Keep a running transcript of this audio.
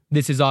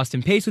This is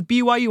Austin Pace with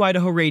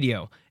BYU-Idaho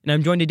Radio, and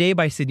I'm joined today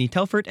by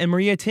Telford and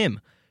Maria Timm,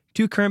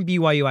 two current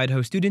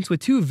BYU-Idaho students with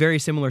two very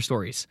similar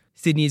stories.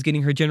 Sydney is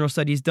getting her general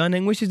studies done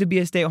and wishes to be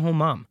a stay-at-home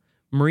mom.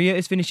 Maria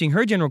is finishing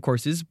her general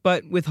courses,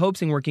 but with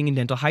hopes in working in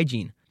dental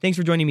hygiene. Thanks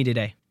for joining me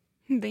today.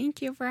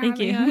 Thank you for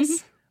having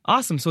us.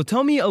 Awesome. So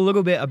tell me a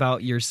little bit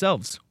about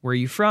yourselves. Where are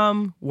you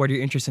from? What are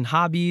your interests and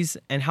hobbies?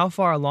 And how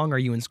far along are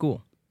you in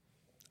school?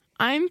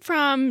 I'm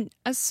from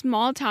a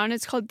small town.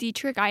 It's called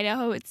Dietrich,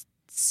 Idaho. It's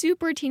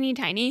super teeny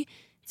tiny.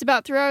 It's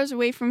about 3 hours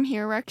away from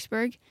here,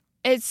 Rexburg.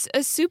 It's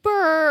a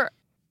super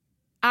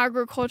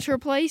agriculture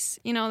place.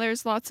 You know,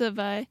 there's lots of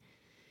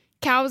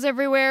cows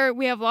everywhere.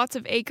 We have lots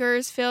of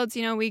acres, fields.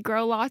 You know, we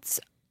grow lots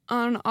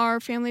on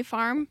our family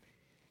farm.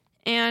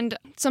 And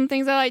some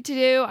things I like to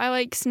do, I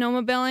like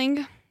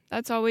snowmobiling.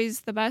 That's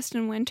always the best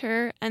in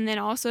winter. And then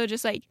also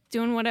just like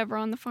doing whatever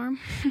on the farm.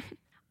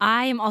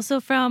 I am also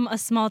from a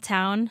small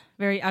town,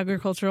 very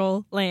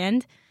agricultural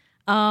land.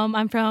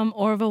 I'm from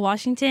Orville,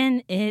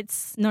 Washington.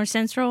 It's north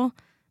central,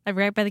 like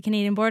right by the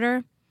Canadian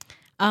border.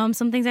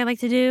 Some things I like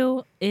to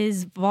do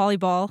is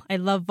volleyball. I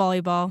love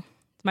volleyball.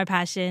 It's my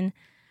passion.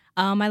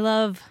 I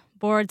love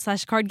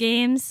board/card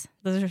games.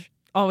 Those are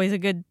always a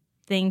good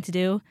thing to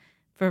do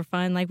for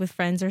fun, like with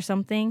friends or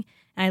something.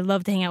 And I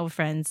love to hang out with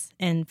friends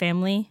and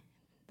family.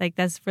 Like,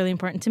 that's really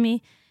important to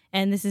me.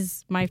 And this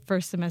is my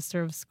first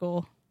semester of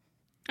school.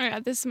 Oh, yeah,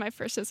 this is my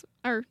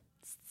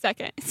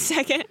second.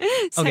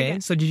 Okay,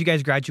 so did you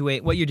guys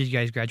graduate? What year did you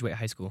guys graduate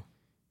high school?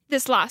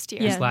 This last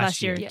year. Yeah,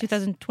 last year, yes.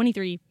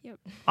 2023. Yep.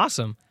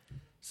 Awesome.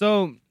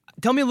 So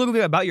tell me a little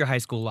bit about your high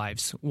school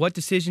lives. What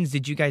decisions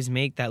did you guys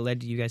make that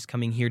led to you guys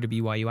coming here to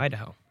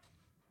BYU-Idaho?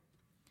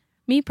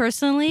 Me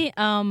personally,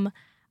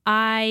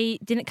 I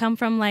didn't come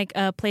from like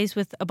a place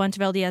with a bunch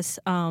of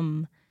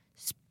LDS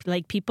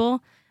like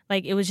people.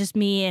 Like, it was just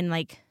me and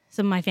like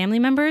some of my family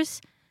members.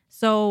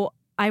 So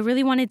I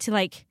really wanted to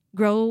like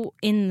grow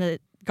in the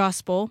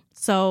gospel.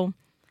 So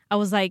I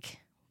was like,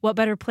 what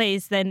better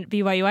place than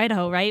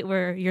BYU-Idaho, right?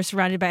 Where you're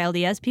surrounded by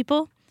LDS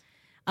people.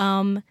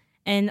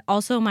 And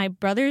also my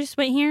brothers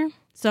went here.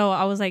 So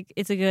I was like,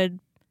 it's a good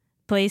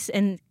place,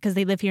 and because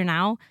they live here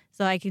now.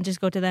 So I can just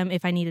go to them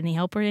if I need any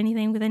help or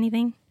anything with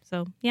anything.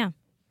 So, yeah.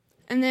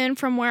 And then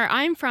from where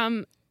I'm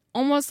from,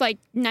 almost like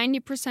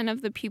 90%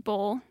 of the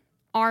people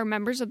are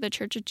members of the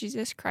Church of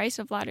Jesus Christ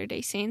of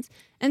Latter-day Saints.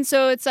 And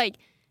so it's like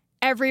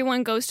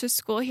everyone goes to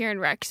school here in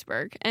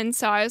Rexburg. And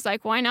so I was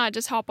like, why not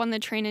just hop on the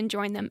train and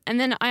join them? And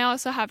then I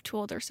also have two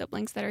older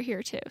siblings that are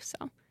here too. So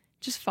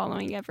just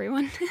following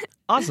everyone.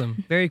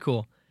 Awesome. Very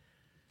cool.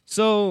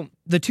 So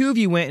the two of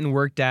you went and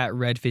worked at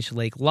Redfish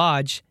Lake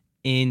Lodge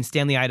in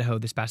Stanley, Idaho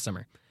this past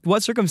summer.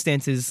 What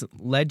circumstances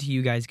led to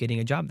you guys getting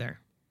a job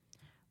there?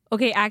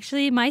 Okay,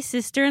 actually, my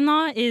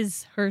sister-in-law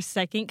is her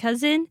second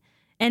cousin.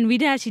 And we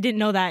actually didn't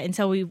know that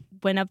until we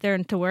went up there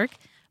to work.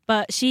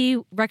 But she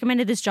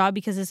recommended this job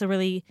because it's a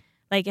really,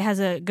 like, it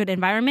has a good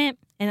environment.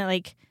 And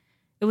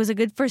it was a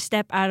good first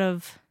step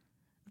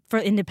for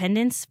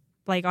independence,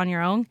 like, on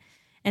your own.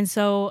 And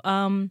so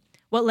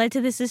what led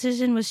to this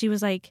decision was she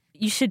was like,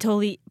 you should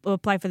totally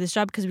apply for this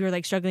job, because we were,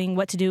 like, struggling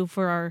what to do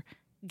for our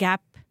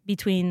gap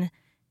between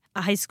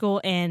high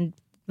school and,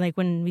 like,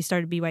 when we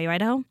started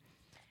BYU-Idaho.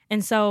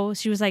 And so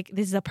she was like,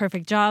 this is a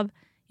perfect job.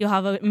 You'll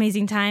have an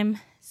amazing time.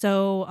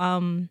 So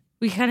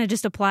we kind of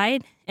just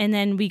applied, and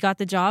then we got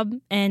the job,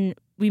 and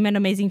we met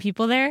amazing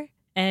people there,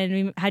 and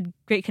we had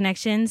great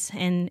connections,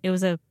 and it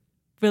was a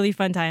really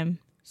fun time.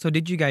 So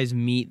did you guys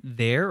meet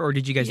there, or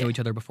did you guys know each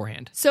other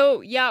beforehand? So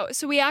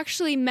we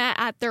actually met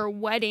at their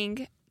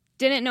wedding.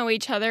 Didn't know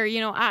each other, you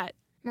know, at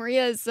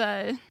Maria's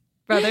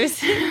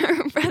brother's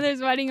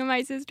wedding of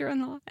my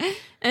sister-in-law.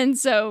 And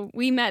so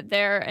we met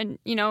there and,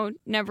 you know,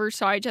 never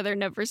saw each other,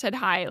 never said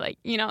hi. Like,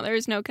 you know, there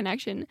was no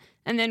connection.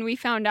 And then we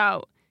found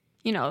out,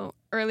 you know,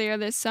 earlier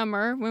this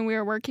summer when we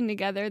were working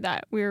together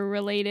that we were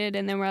related.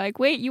 And then we're like,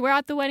 wait, you were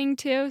at the wedding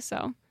too?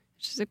 So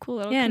it's just a cool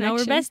little connection. Now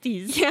we're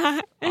besties. Yeah.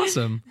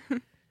 Awesome.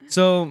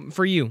 So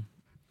for you,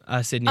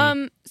 Sydney.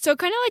 So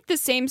kind of like the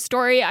same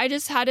story. I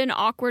just had an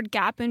awkward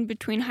gap in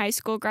between high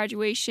school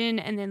graduation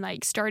and then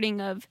like starting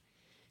of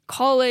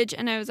college.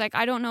 And I was like,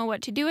 I don't know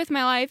what to do with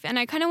my life. And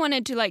I kind of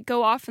wanted to like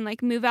go off and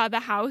like move out of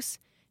the house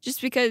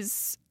just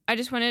because I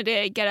just wanted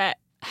to get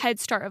a head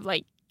start of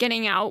like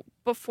getting out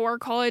before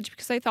college,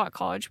 because I thought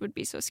college would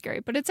be so scary,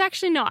 but it's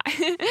actually not,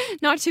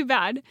 not too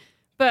bad.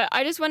 But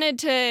I just wanted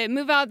to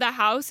move out of the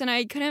house, and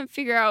I couldn't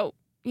figure out,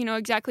 you know,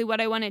 exactly what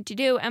I wanted to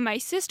do. And my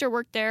sister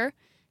worked there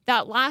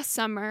that last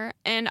summer,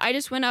 and I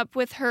just went up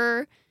with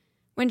her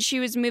when she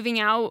was moving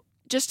out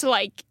just to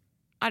like,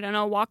 I don't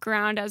know, walk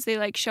around as they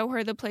like show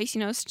her the place, you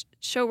know,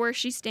 show where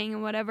she's staying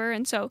and whatever.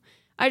 And so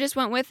I just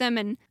went with them,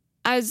 and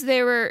as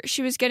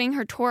she was getting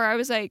her tour, I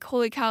was like,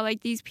 holy cow,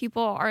 like these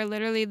people are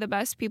literally the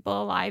best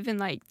people alive. And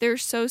like, they're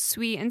so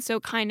sweet and so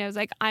kind. I was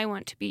like, I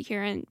want to be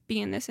here and be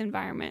in this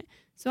environment.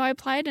 So I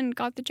applied and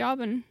got the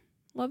job and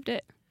loved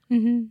it.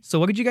 Mm-hmm. So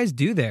what did you guys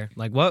do there?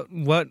 Like, what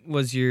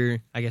was your,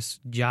 I guess,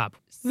 job?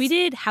 We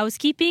did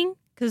housekeeping,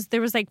 because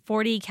there was like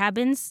 40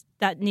 cabins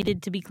that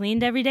needed to be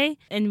cleaned every day.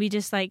 And we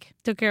just like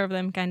took care of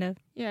them kind of.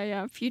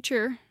 Yeah.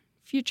 Future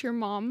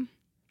mom.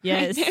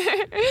 Yes.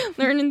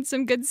 Learning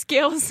some good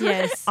skills.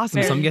 Yes.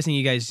 Awesome. So I'm guessing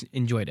you guys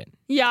enjoyed it.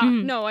 Yeah.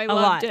 No, I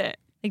loved it.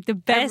 Like the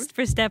best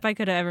first step I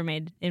could have ever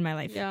made in my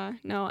life. Yeah.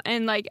 No.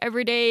 And like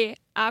every day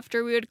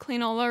after we would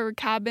clean all our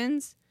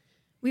cabins,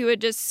 we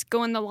would just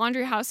go in the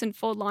laundry house and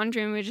fold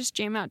laundry, and we would just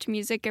jam out to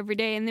music every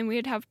day. And then we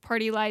would have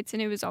party lights,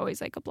 and it was always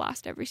like a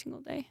blast every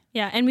single day.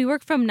 Yeah. And we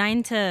worked from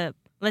 9 to,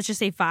 let's just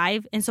say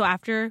 5. And so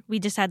after, we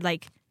just had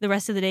like the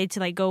rest of the day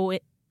to like go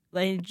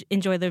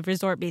enjoy the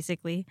resort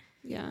basically.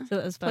 Yeah. So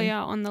it was fun. Play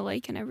out on the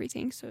lake and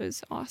everything. So it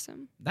was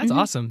awesome. That's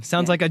awesome.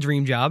 Sounds like a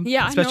dream job.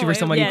 Yeah. Especially for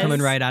somebody yes. coming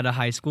right out of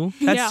high school.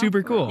 That's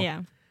super cool.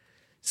 Yeah.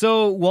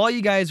 So while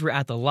you guys were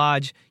at the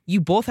lodge,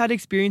 you both had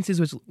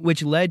experiences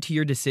which led to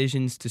your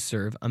decisions to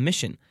serve a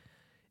mission.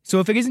 So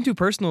if it isn't too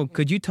personal,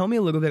 could you tell me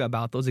a little bit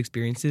about those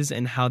experiences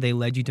and how they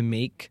led you to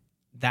make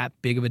that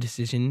big of a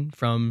decision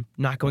from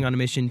not going on a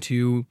mission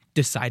to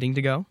deciding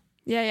to go?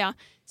 Yeah.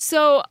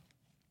 So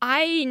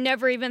I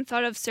never even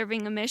thought of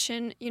serving a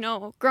mission. You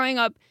know, growing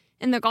up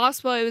in the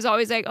gospel, it was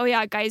always like, oh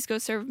yeah, guys go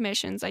serve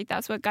missions. Like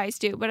that's what guys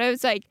do. But I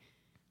was like,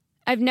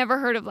 I've never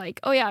heard of like,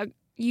 oh yeah,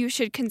 you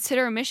should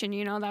consider a mission.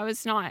 You know, that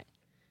was not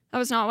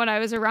what I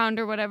was around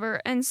or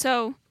whatever. And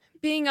so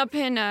being up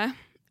in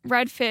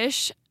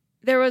Redfish,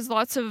 there was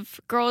lots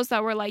of girls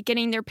that were like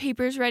getting their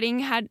papers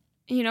ready,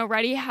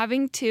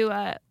 having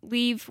to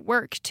leave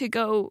work to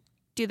go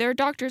do their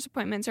doctor's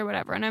appointments or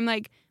whatever. And I'm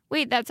like,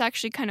 wait, that's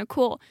actually kind of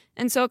cool.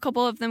 And so a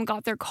couple of them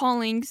got their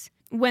callings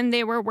when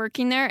they were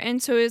working there.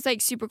 And so it was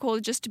like super cool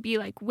just to be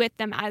like with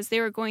them as they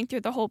were going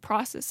through the whole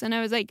process. And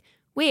I was like,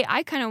 wait,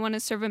 I kind of want to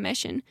serve a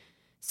mission.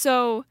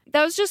 So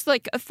that was just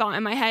like a thought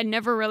in my head,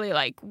 never really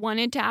like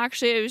wanted to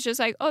actually. It was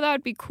just like, oh, that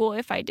would be cool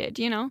if I did,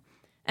 you know?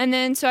 And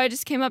then so I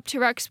just came up to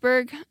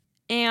Rexburg,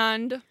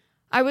 and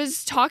I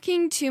was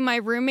talking to my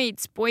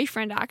roommate's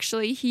boyfriend,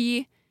 actually.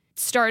 He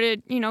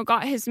started,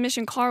 got his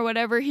mission call or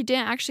whatever. He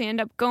didn't actually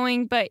end up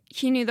going, but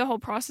he knew the whole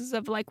process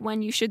of like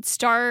when you should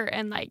start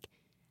and like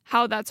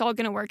how that's all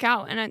going to work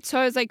out. And so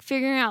I was like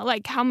figuring out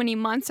like how many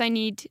months I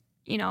need,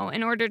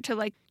 in order to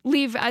like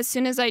leave as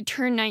soon as I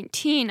turn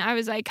 19. I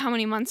was like, how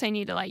many months I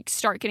need to like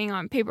start getting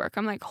on paperwork.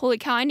 I'm like, holy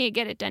cow, I need to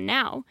get it done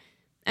now.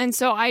 And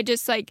so I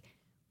just like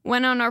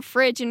went on our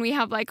fridge, and we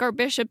have like our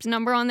bishop's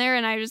number on there.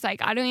 And I was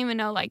like, I don't even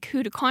know like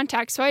who to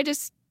contact. So I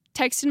just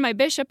texted my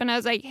bishop, and I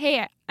was like,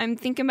 hey, I'm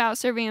thinking about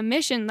serving a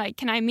mission. Like,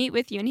 can I meet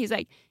with you? And he's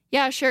like,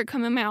 yeah, sure.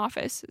 Come in my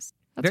office. That's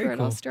Very where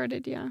cool. It all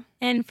started. Yeah.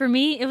 And for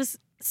me, it was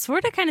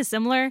sort of kind of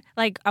similar.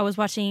 Like I was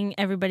watching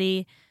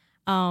everybody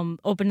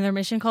open their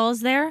mission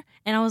calls there,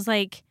 and I was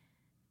like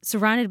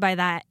surrounded by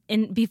that.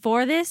 And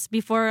before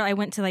I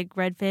went to like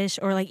Redfish,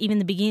 or like even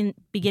the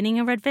beginning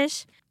of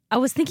Redfish, I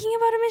was thinking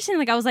about a mission.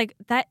 Like I was like,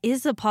 that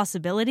is a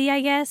possibility,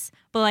 I guess,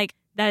 but like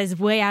that is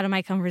way out of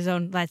my comfort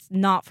zone. That's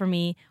not for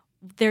me.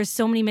 There's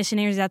so many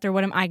missionaries out there.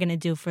 What am I going to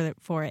do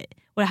for it?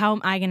 How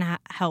am I going to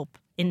help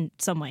in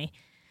some way?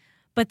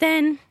 But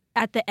then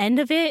at the end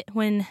of it,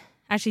 when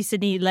actually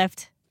Sydney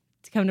left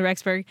to come to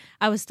Rexburg,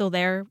 I was still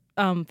there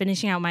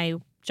finishing out my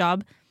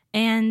job,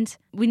 and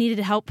we needed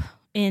help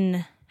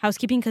in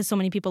housekeeping because so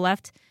many people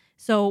left.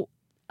 So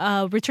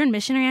a returned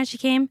missionary actually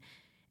came,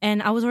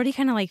 and I was already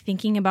kind of like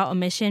thinking about a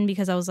mission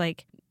because I was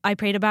like, I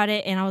prayed about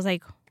it, and I was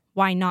like,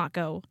 why not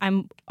go?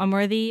 I'm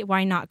worthy.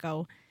 Why not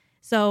go?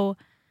 So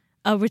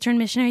a returned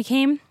missionary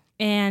came,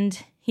 and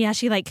he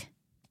actually like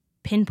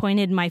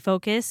pinpointed my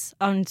focus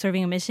on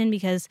serving a mission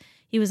because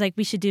he was like,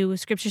 we should do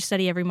scripture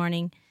study every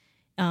morning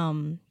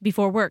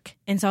before work.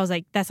 And so I was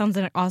like, that sounds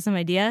like an awesome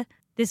idea.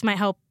 This might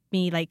help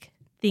me like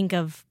think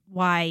of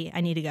why I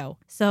need to go.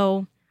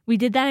 So we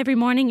did that every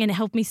morning, and it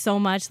helped me so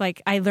much.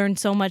 Like I learned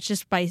so much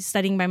just by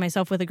studying by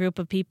myself with a group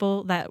of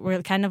people that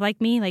were kind of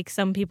like me, like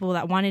some people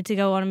that wanted to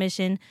go on a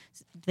mission.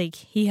 Like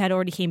he had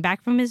already came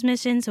back from his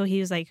mission, so he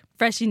was like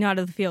fresh out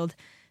of the field.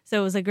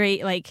 So it was a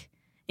great like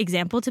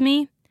example to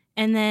me.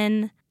 And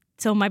then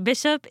so my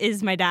bishop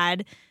is my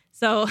dad.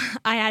 So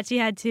I actually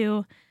had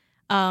to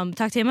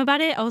talk to him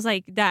about it. I was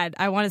like, Dad,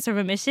 I want to serve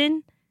a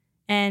mission,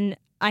 and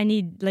I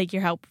need like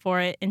your help for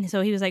it. And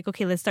so he was like,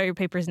 okay, let's start your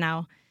papers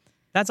now.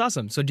 That's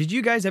awesome. So did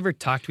you guys ever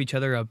talk to each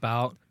other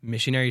about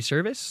missionary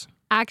service?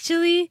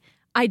 Actually,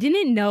 I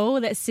didn't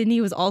know that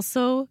Sydney was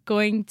also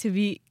going to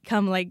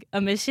become like a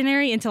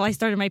missionary until I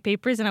started my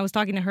papers, and I was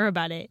talking to her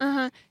about it.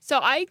 So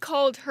I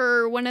called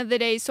her one of the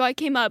days. So I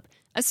came up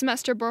a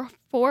semester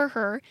before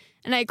her,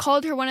 and I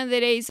called her one of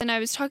the days, and I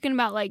was talking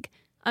about like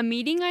a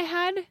meeting I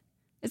had.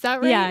 Is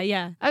that right?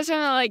 Yeah. I was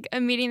talking about like a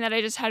meeting that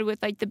I just had with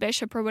like the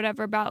bishop or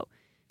whatever about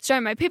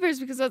starting my papers,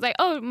 because I was like,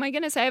 oh my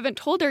goodness, I haven't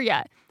told her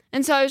yet.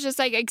 And so I was just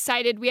like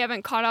excited. We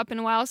haven't caught up in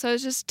a while. So I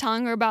was just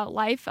telling her about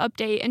life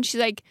update. And she's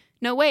like,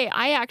 no way,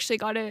 I actually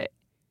got a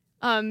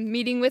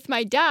meeting with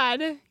my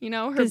dad, her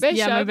bishop.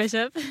 Yeah, my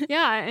bishop.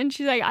 Yeah. And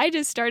she's like, I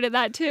just started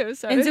that too.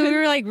 So And so we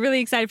were like really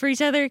excited for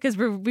each other because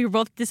we were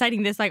both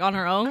deciding this like on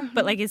our own,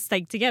 but like it's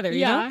like together,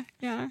 you know?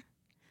 Yeah.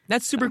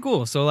 That's super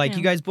cool. So like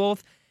you guys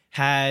both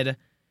had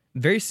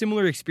very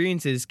similar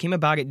experiences, came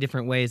about it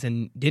different ways,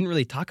 and didn't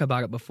really talk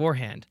about it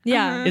beforehand.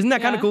 Yeah. Isn't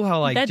that kind of Yeah. cool how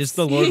like just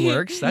the Lord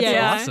works? That's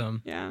Yeah.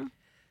 awesome. Yeah.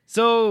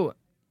 So,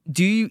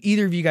 do you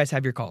either of you guys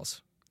have your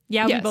calls?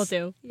 Yeah, we Yes. both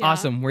do. Yeah.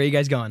 Awesome. Where are you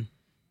guys going?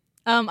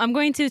 I'm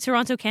going to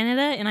Toronto,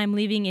 Canada, and I'm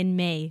leaving in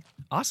May.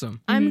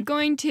 Awesome. I'm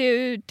going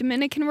to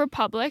Dominican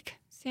Republic,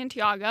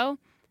 Santiago,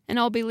 and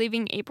I'll be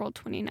leaving April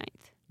 29th.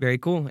 Very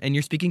cool. And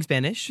you're speaking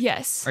Spanish?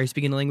 Yes. Are you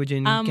speaking a language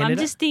in I'm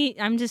Canada?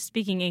 just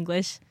speaking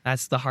English.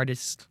 That's the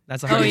hardest.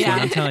 That's the hardest yeah. one.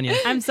 I'm telling you.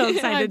 I'm so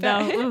excited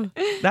I bet. though. Ooh.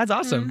 That's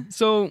awesome.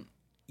 So,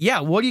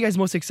 yeah, what are you guys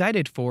most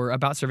excited for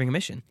about serving a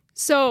mission?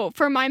 So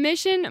for my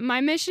mission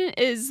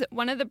is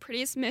one of the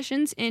prettiest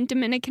missions in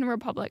Dominican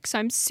Republic. So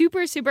I'm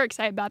super, super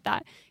excited about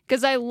that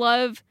because I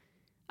love,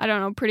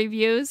 pretty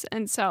views.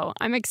 And so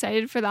I'm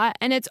excited for that.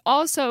 And it's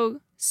also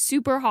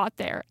super hot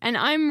there. And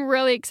I'm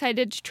really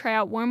excited to try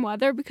out warm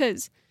weather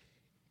because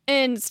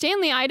in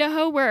Stanley,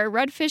 Idaho, where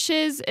Redfish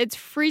is, it's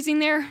freezing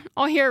there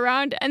all year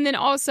round. And then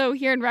also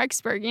here in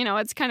Rexburg,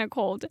 it's kind of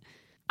cold.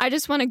 I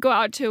just want to go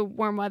out to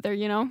warm weather,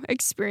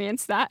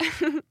 experience that.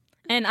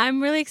 And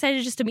I'm really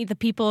excited just to meet the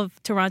people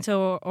of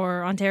Toronto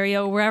or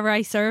Ontario, wherever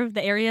I serve,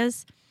 the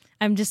areas.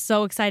 I'm just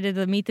so excited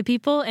to meet the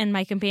people and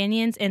my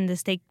companions and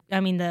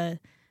the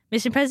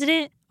mission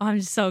president. Oh, I'm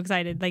just so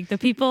excited. Like the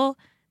people,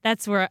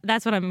 that's what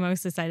I'm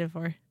most excited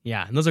for.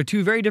 Yeah, and those are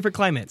two very different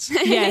climates.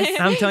 Yes.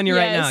 I'm telling you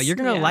right now, Yes, you're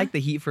gonna yeah. like the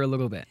heat for a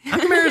little bit. I'm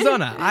from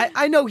Arizona.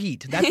 I know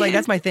heat.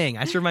 That's my thing.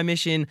 I serve my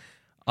mission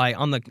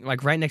on the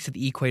right next to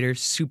the equator,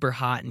 super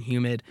hot and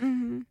humid.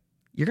 Mm-hmm.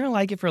 You're gonna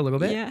like it for a little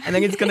bit, Yeah. and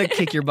then it's gonna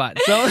kick your butt.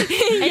 So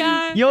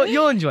Yeah.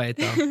 you'll enjoy it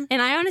though.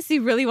 And I honestly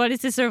really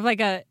wanted to serve like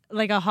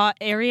a hot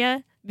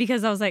area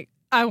because I was like,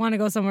 I want to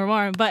go somewhere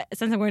warm. But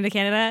since I'm going to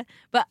Canada,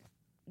 but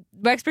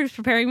Rexburg's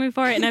preparing me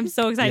for it, and I'm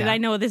so excited. Yeah. I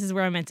know this is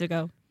where I'm meant to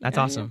go. That's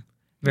Yeah, awesome.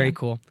 Very Yeah.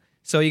 cool.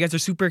 So you guys are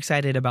super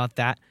excited about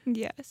that.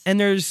 Yes. And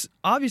there's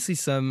obviously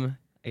some,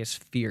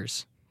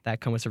 fears that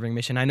come with serving a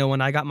mission. I know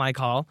when I got my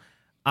call,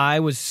 I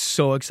was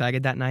so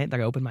excited that night that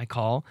I opened my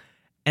call.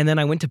 And then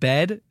I went to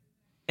bed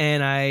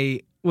and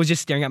I was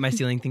just staring at my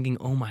ceiling thinking,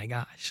 oh my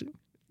gosh,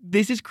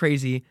 this is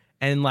crazy.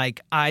 And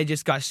I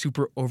just got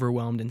super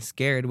overwhelmed and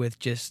scared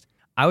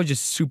I was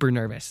just super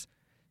nervous.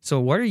 So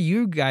what are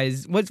you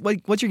guys, what's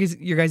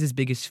your guys'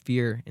 biggest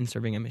fear in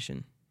serving a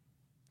mission?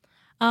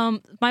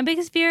 My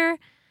biggest fear,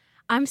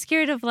 I'm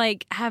scared of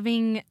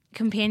having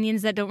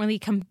companions that don't really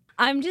come.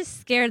 I'm just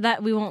scared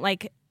that we won't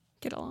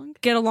Get along.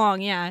 get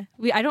along. Yeah,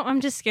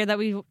 I'm just scared that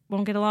we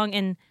won't get along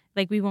and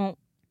we won't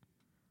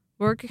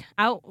work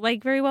out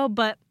very well.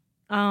 But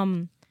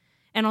and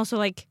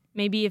also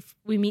maybe if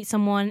we meet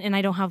someone and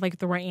I don't have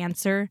the right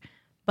answer,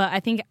 but I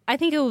think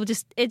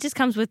it just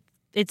comes with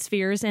its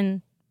fears,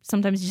 and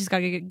sometimes you just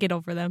gotta get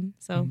over them.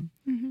 So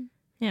Mm-hmm.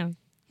 yeah.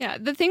 Yeah.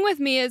 The thing with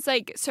me is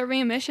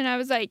serving a mission, I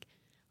was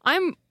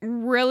I'm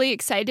really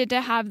excited to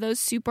have those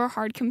super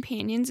hard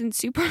companions and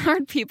super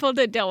hard people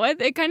to deal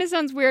with. It kind of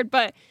sounds weird,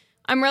 but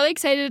I'm really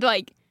excited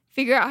to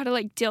figure out how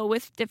to deal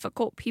with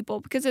difficult people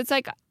because it's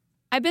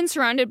I've been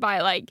surrounded by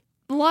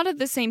a lot of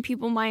the same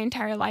people my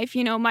entire life.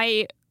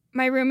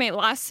 My roommate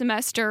last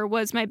semester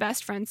was my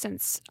best friend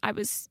since I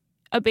was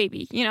a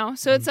baby,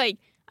 So it's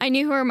I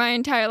knew her my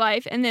entire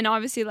life. And then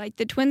obviously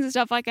the twins and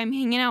stuff, I'm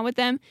hanging out with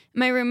them.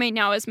 My roommate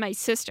now is my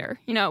sister.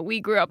 We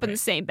grew up in the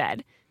same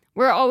bed.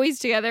 We're always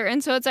together.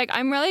 And so it's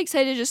I'm really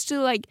excited just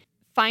to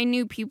find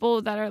new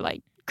people that are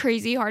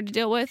crazy hard to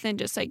deal with and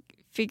just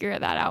figure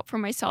that out for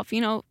myself,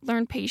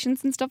 learn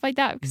patience and stuff like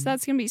that because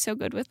that's going to be so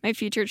good with my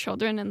future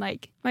children and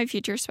my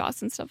future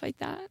spouse and stuff like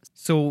that.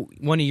 So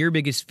one of your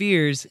biggest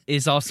fears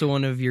is also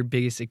one of your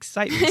biggest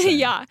excitements.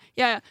 then.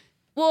 Yeah.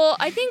 Well,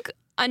 I think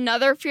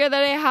another fear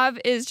that I have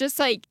is just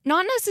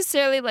not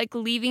necessarily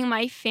leaving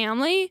my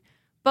family,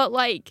 but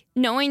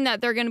knowing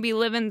that they're going to be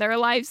living their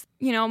lives.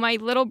 My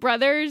little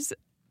brothers,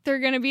 they're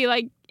going to be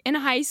in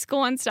high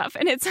school and stuff.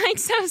 And it's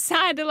so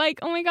sad to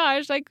oh my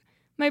gosh,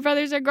 my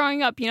brothers are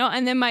growing up,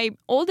 and then my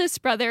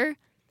oldest brother,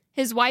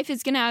 his wife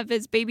is going to have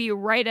his baby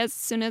right as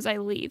soon as I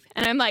leave.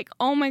 And I'm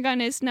oh my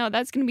goodness, no,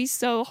 that's going to be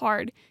so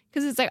hard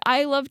because it's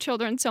I love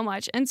children so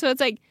much. And so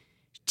it's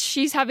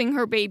she's having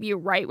her baby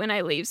right when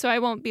I leave. So I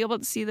won't be able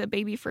to see the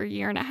baby for a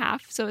year and a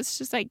half. So it's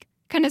just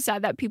kind of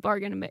sad that people are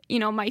going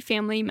to, my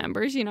family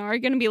members, are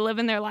going to be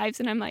living their lives.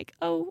 And I'm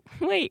oh,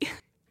 wait.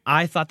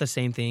 I thought the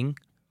same thing.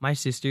 One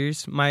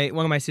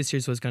of my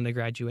sisters was going to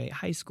graduate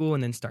high school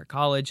and then start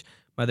college.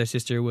 My other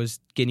sister was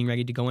getting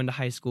ready to go into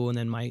high school. And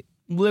then my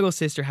little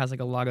sister has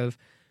a lot of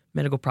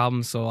medical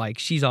problems. So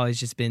she's always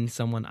just been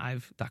someone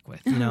I've stuck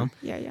with,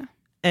 Yeah.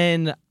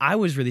 And I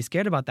was really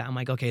scared about that. I'm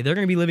okay, they're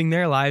going to be living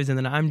their lives and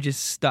then I'm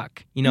just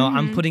stuck.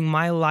 I'm putting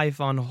my life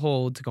on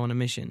hold to go on a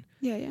mission.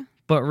 Yeah.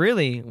 But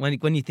really,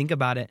 when you think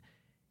about it,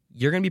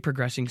 you're going to be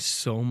progressing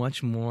so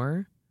much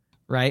more,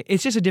 right?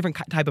 It's just a different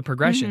type of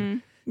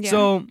progression. Mm-hmm. Yeah.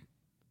 So,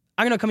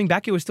 I don't know, coming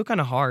back, it was still kind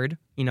of hard,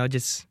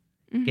 just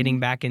getting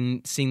back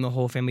and seeing the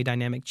whole family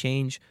dynamic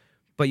change.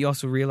 But you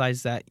also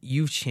realize that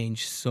you've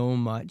changed so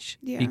much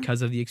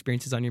because of the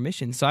experiences on your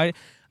mission. So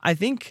I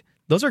think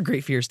those are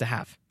great fears to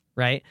have,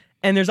 right?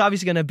 And there's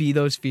obviously going to be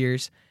those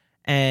fears.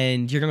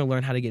 and you're going to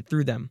learn how to get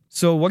through them.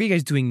 So what are you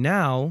guys doing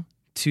now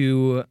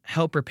to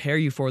help prepare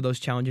you for those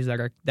challenges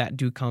that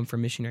do come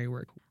from missionary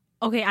work?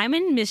 Okay, I'm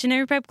in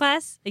missionary prep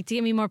class, like to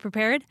get me more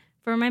prepared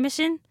for my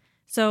mission.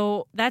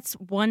 So that's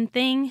one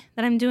thing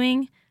that I'm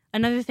doing.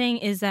 Another thing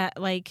is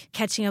that like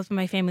catching up with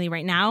my family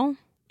right now,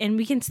 and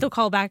we can still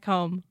call back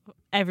home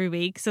every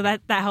week. So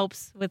that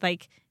helps with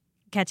like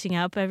catching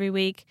up every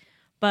week.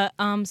 But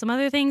some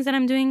other things that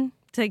I'm doing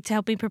to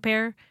help me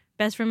prepare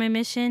best for my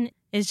mission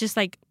is just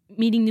like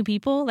meeting new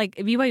people. Like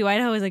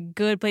BYU-Idaho is a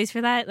good place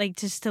for that. Like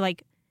just to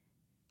like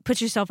put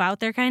yourself out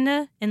there kind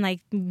of and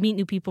like meet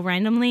new people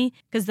randomly,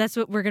 because that's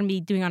what we're going to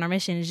be doing on our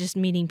mission, is just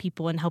meeting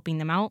people and helping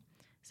them out.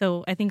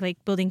 So I think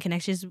like building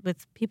connections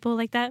with people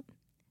like that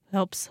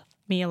helps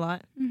me a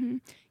lot. Mm-hmm.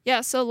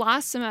 Yeah, so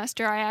last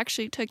semester I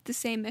actually took the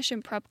same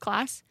mission prep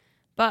class,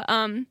 but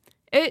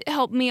it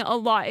helped me a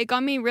lot. It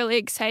got me really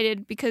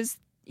excited because,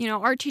 you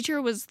know, our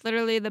teacher was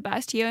literally the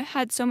best. He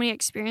had so many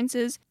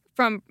experiences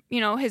from, you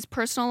know, his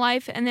personal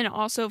life and then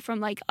also from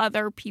like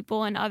other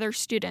people and other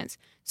students.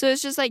 So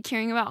it's just like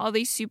hearing about all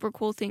these super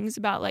cool things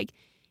about like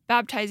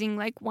baptizing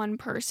like one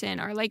person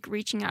or like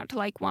reaching out to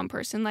like one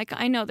person. Like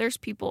I know there's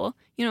people,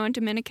 you know, in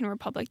Dominican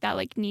Republic that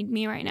like need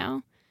me right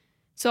now.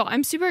 So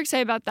I'm super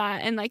excited about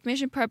that, and like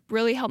mission prep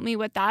really helped me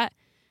with that.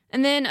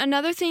 And then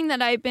another thing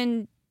that I've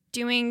been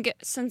doing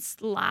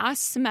since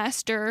last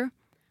semester,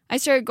 I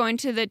started going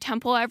to the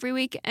temple every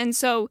week. And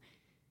so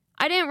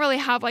I didn't really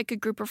have like a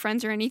group of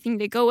friends or anything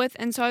to go with.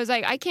 And so I was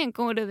like, I can't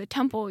go to the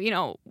temple, you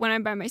know, when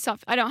I'm by myself.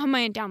 I don't have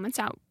my endowments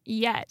out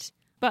yet.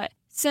 But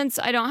since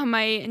I don't have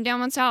my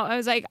endowments out, I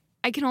was like,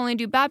 I can only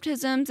do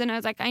baptisms. And I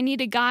was like, I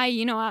need a guy,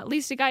 you know, at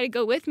least a guy to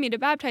go with me to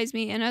baptize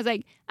me. And I was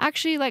like,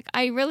 actually, like,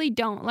 I really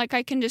don't. Like,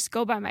 I can just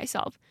go by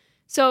myself.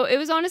 So it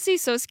was honestly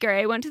so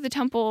scary. I went to the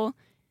temple.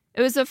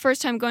 It was the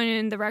first time going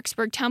in the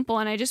Rexburg temple,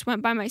 and I just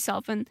went by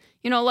myself. And,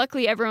 you know,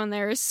 luckily everyone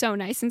there is so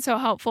nice and so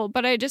helpful.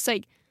 But I just,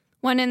 like,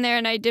 went in there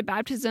and I did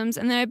baptisms.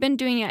 And then I've been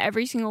doing it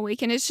every single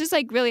week. And it's just,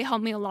 like, really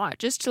helped me a lot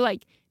just to,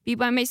 like, be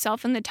by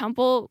myself in the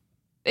temple.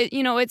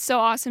 You know, it's so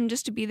awesome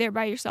just to be there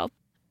by yourself.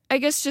 I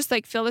guess just,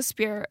 like, feel the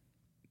Spirit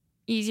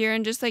easier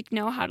and just like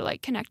know how to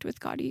like connect with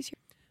God easier.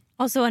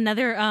 Also,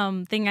 another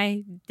thing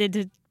I did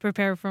to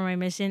prepare for my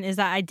mission is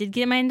that I did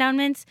get my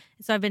endowments.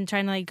 So I've been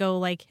trying to like go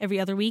like every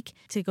other week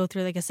to go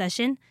through like a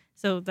session.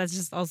 So that's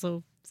just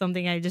also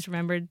something I just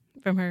remembered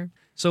from her.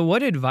 So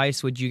what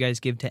advice would you guys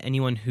give to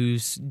anyone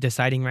who's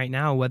deciding right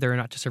now whether or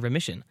not to serve a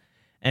mission?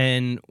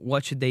 And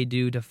what should they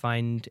do to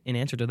find an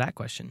answer to that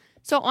question?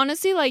 So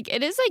honestly, like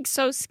it is like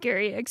so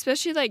scary,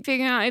 especially like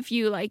figuring out if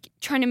you like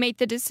trying to make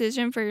the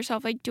decision for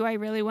yourself, like, do I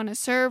really want to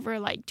serve or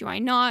like, do I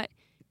not?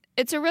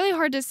 It's a really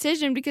hard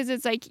decision because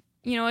it's like,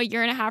 you know, a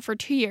year and a half or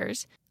 2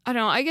 years. I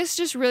don't know. I guess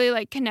just really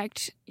like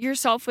connect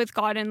yourself with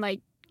God and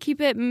like keep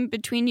it in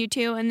between you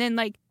two. And then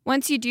like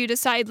once you do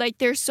decide, like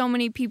there's so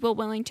many people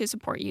willing to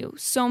support you.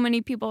 So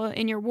many people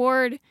in your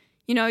ward,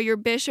 you know, your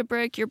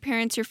bishopric, your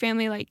parents, your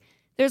family, like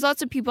there's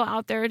lots of people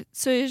out there.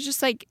 So it's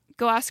just like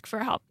go ask for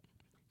help.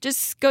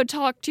 Just go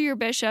talk to your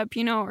bishop,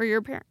 you know, or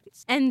your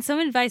parents. And some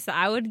advice that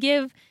I would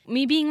give,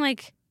 me being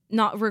like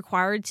not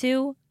required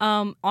to,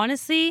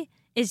 honestly,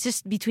 it's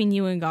just between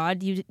you and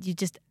God. You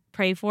just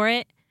pray for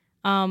it.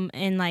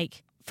 And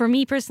like for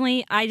me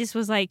personally, I just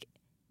was like,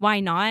 why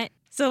not?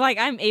 So like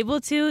I'm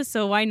able to,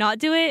 so why not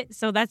do it?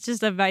 So that's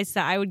just advice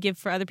that I would give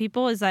for other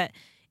people, is that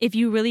if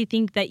you really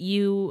think that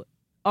you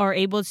are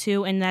able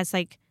to, and that's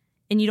like,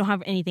 and you don't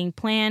have anything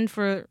planned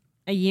for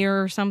a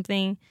year or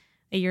something,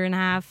 a year and a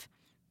half,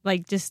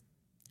 like just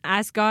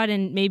ask God,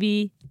 and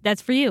maybe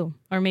that's for you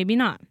or maybe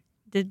not.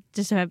 It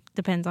just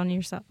depends on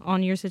yourself,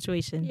 on your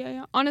situation.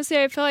 Yeah.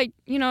 Honestly, I feel like,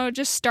 you know,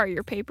 just start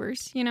your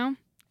papers, you know?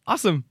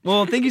 Awesome.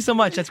 Well, thank you so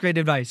much. That's great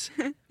advice.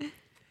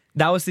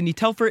 That was Sydney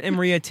Telford and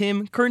Maria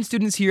Timm, current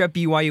students here at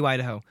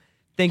BYU-Idaho.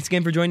 Thanks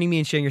again for joining me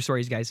and sharing your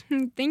stories, guys.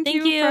 Thank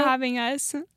you for having us.